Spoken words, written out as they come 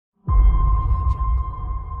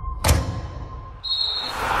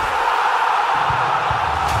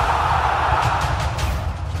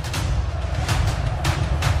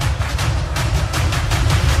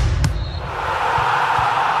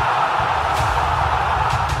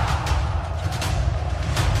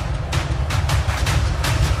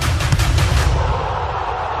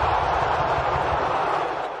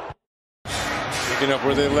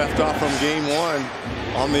where they left off from game one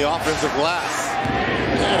on the offensive glass.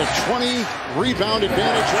 They had a 20-rebound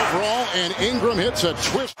advantage overall, and Ingram hits a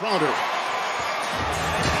twist counter.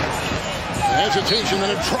 Hesitation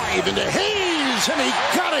and a drive into Hayes, and he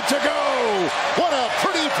got it to go. What a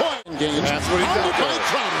pretty play. Games. That's what he got.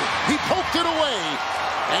 Crowder. He poked it away,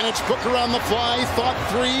 and it's Booker on the fly. Thought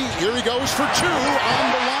three. Here he goes for two on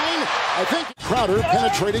the line. I think Crowder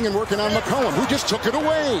penetrating and working on McCollum, who just took it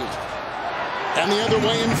away. And the other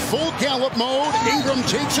way in full gallop mode. Ingram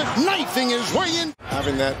takes it, knifing his way in.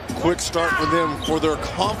 Having that quick start for them for their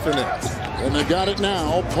confidence. And they got it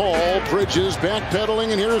now. Paul Bridges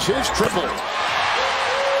backpedaling, and here's his triple.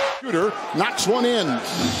 Shooter knocks one in.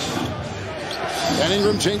 And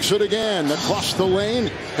Ingram takes it again. Across the lane,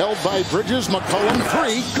 held by Bridges. McCollum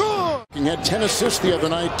three. Good! He had 10 assists the other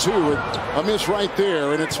night, too. A miss right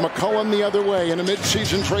there, and it's McCollum the other way in a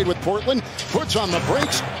midseason trade with Portland. Puts on the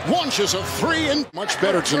brakes, launches a three, and much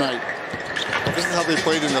better tonight. This is how they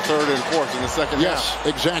played in the third and fourth in the second half. Yes,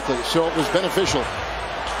 exactly. So it was beneficial.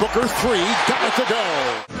 Booker three, got it to go.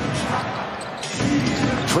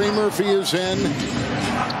 Trey Murphy is in.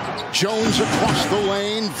 Jones across the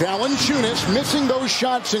lane. Valanciunas missing those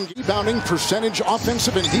shots and rebounding percentage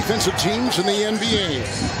offensive and defensive teams in the NBA.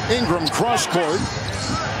 Ingram cross court.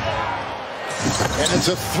 And it's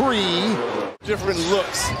a three. Different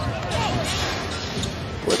looks.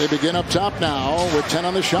 Where they begin up top now with 10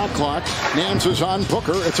 on the shot clock. Nance is on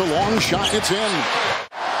Booker. It's a long shot. It's in.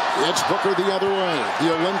 It's Booker the other way.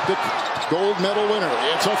 The Olympic gold medal winner.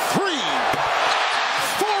 It's a three.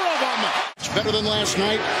 Better than last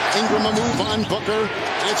night. Ingram a move on Booker.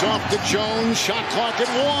 It's off to Jones. Shot clock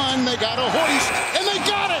at one. They got a hoist, and they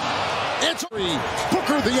got it. It's three.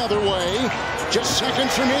 Booker the other way. Just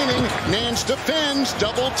seconds remaining. Nance defends.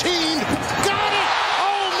 Double teamed. Got it.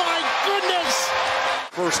 Oh my goodness.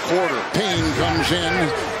 First quarter. Payne comes in.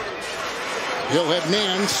 He'll have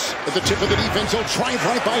Nance at the tip of the defense. He'll drive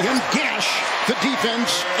right by him. Gash the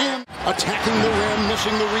defense and attacking the rim,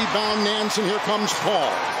 missing the rebound. Nance, and here comes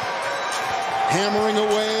Paul. Hammering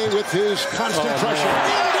away with his constant pressure.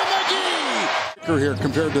 Into McGee! Here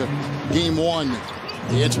compared to game one.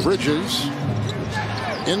 It's Bridges.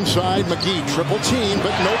 Inside McGee, triple team,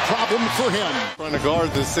 but no problem for him. Trying to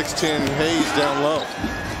guard the 6'10" Hayes down low.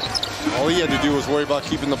 All he had to do was worry about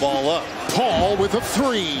keeping the ball up. Paul with a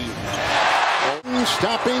three.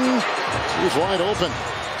 Stopping. He's wide open.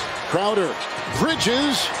 Crowder.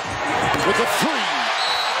 Bridges with a three.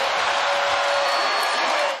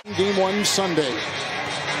 Game one Sunday.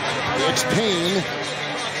 It's Payne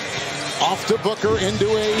off to Booker into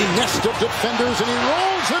a nest of defenders, and he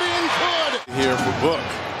rolls it in good. Here for Book.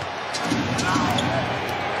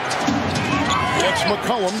 It's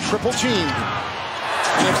McCollum triple team.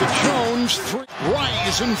 And it's a Jones three.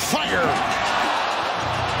 Rise and fire.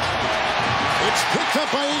 It's picked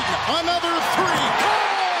up by Ayton. Another three.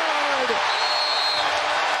 Good!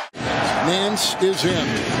 Nance is in.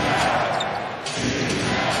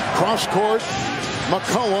 Cross court,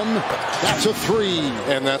 McCollum, that's a three.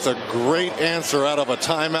 And that's a great answer out of a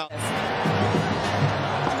timeout.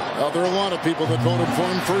 There are a lot of people that voted for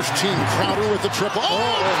him. First team, Crowder with the triple.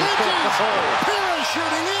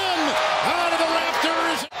 Parachuting in, out of the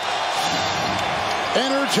rafters.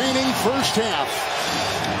 Entertaining first half.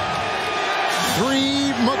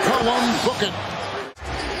 Three, McCollum, book it.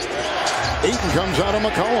 Ayton comes out of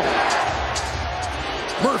McCollum.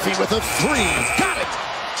 Murphy with a three, got it.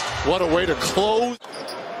 What a way to close.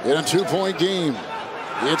 In a two-point game,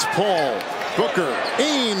 it's Paul, Booker,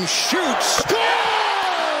 Ames, shoots,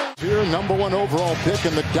 scores! Here, number one overall pick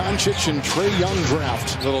in the Doncic and Trae Young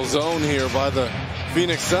draft. Little zone here by the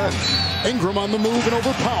Phoenix Suns. Ingram on the move and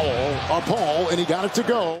over Paul, and he got it to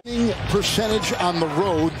go. Percentage on the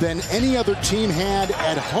road than any other team had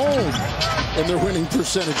at home in their winning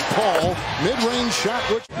percentage. Paul, mid-range shot,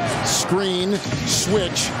 which screen,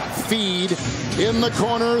 switch, feed, in the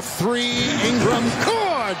corner, three, Ingram,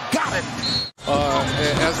 good, got it.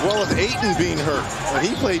 As well as Ayton being hurt.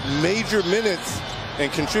 He played major minutes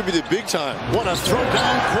and contributed big time. What a throw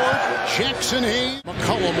down court. Jackson Hayes.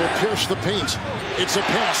 McCollum will pierce the paint. It's a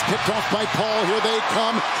pass picked off by Paul. Here they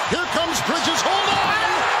come. Here comes Bridges. Hold on!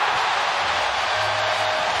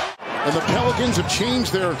 And the Pelicans have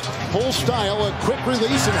changed their whole style. A quick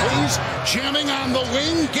release, and Hayes jamming on the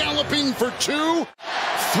wing, galloping for two.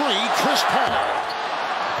 Three, Chris Paul.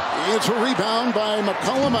 It's a rebound by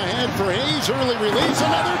McCollum, ahead for Hayes. Early release,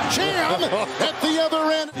 another jam at the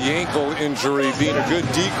other end. The ankle injury being a good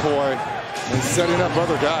decoy and setting up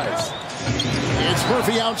other guys. It's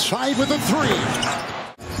Murphy outside with a three.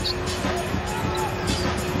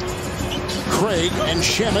 Craig and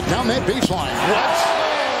Shamet down that baseline. What?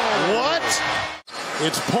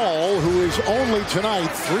 It's Paul, who is only tonight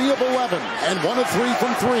 3 of 11 and 1 of 3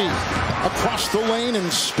 from 3. Across the lane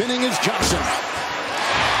and spinning is Johnson.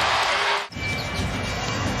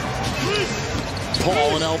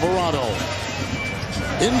 Paul and Alvarado.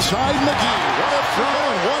 Inside McGee. What a throw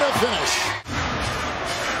and what a finish.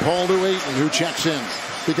 Paul to Ayton, who checks in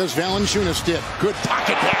because Valanciunas did. Good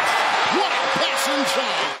pocket pass. What a pass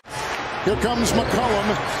inside. Here comes McCollum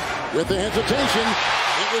with the hesitation.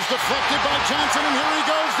 It was deflected by Johnson, and here he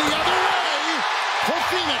goes the other way for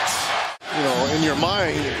Phoenix. You know, in your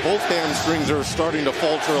mind, both hamstrings are starting to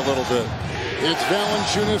falter a little bit. It's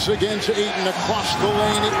Valanciunas against Ayton across the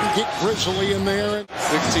lane. It can get grisly in there.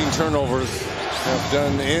 16 turnovers have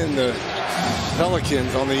done in the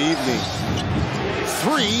Pelicans on the evening.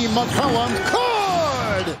 3, McCollum,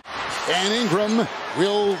 good! And Ingram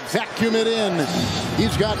will vacuum it in.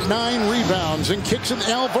 He's got 9 rebounds and kicks it.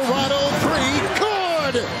 Alvarado, 3, good!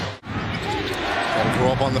 Gotta grow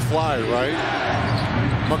up on the fly, right?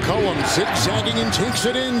 McCollum zigzagging and takes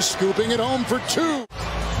it in, scooping it home for 2.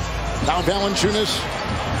 Now Valanciunas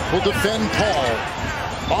will defend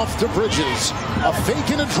Paul. Off to Bridges. A fake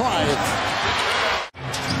and a drive.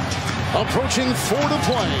 Approaching 4 to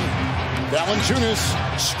play.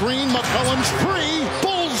 Valanciunas, screen, McCollum's 3,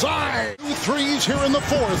 bullseye! 2 threes here in the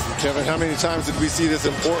 4th. Kevin, how many times did we see this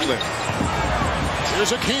in Portland?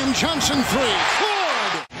 Here's a Cam Johnson 3,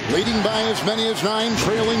 good! Leading by as many as 9,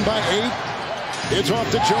 trailing by 8. It's off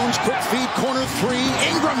to Jones, quick feed, corner 3,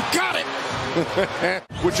 Ingram got it!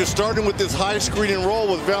 Which is starting with this high screen and roll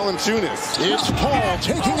with Valanciunas. It's Paul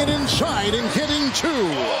taking it inside and hitting 2.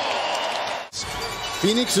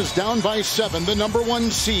 Phoenix is down by 7, the number 1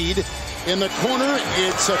 seed. In the corner,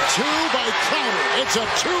 it's a 2 by Crowder. It's a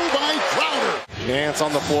 2 by Crowder. Nance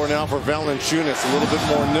on the floor now for Valanciunas. A little bit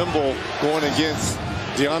more nimble going against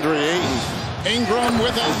DeAndre Ayton. Ingram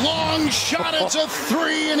with a long shot. It's a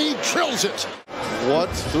 3, and he drills it. What?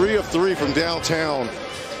 3 of 3 from downtown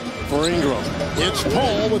for Ingram. It's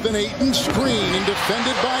Paul with an Ayton screen and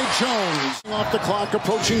defended by Jones. Off the clock,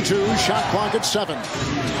 approaching 2. Shot clock at 7.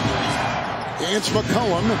 It's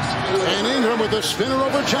McCollum and Ingram with a spinner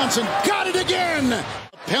over Johnson. Got it again! The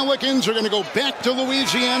Pelicans are going to go back to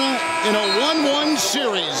Louisiana in a 1-1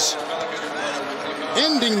 series.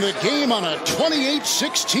 Ending the game on a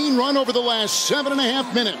 28-16 run over the last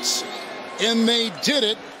 7.5 minutes. And they did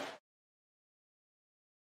it